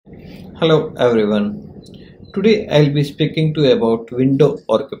Hello everyone. Today I'll be speaking to you about window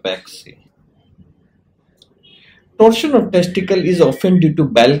orchiopexy. Torsion of testicle is often due to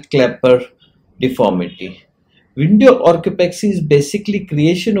bell clapper deformity. Window orchiopexy is basically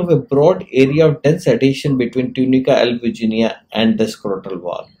creation of a broad area of dense adhesion between tunica albuginea and the scrotal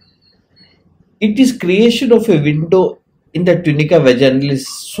wall. It is creation of a window in the tunica vaginalis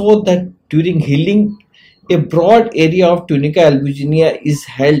so that during healing a broad area of tunica albuginea is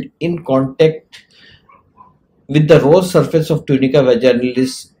held in contact with the raw surface of tunica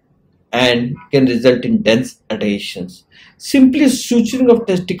vaginalis and can result in dense adhesions. Simply suturing of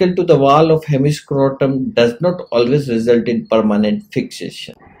testicle to the wall of hemiscrotum does not always result in permanent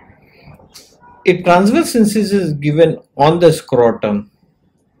fixation. A transverse incision is given on the scrotum.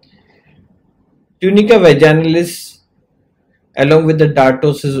 Tunica vaginalis along with the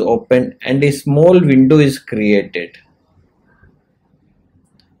dartos is opened and a small window is created.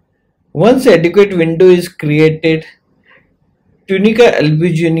 Once adequate window is created, tunica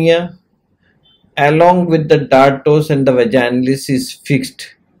albuginea along with the dartos and the vaginalis is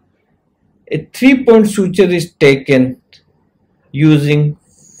fixed. A 3-point suture is taken using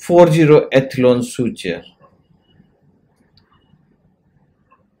 40 athlone suture.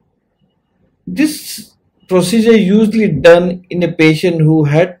 This procedure usually done in a patient who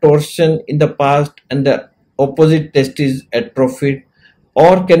had torsion in the past and the opposite testis atrophied,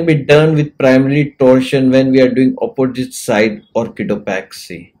 or can be done with primarily torsion when we are doing opposite side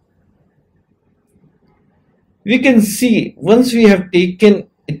orchidopexy. We can see once we have taken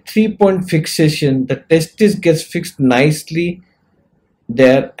a 3-point fixation, the testis gets fixed nicely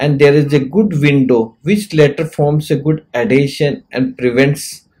there and there is a good window which later forms a good adhesion and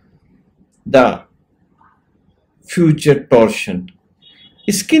prevents the future torsion.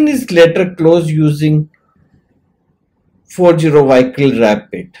 Skin is later closed using 40 Vicryl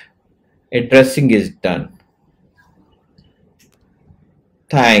rapid. A dressing is done.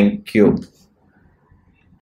 Thank you.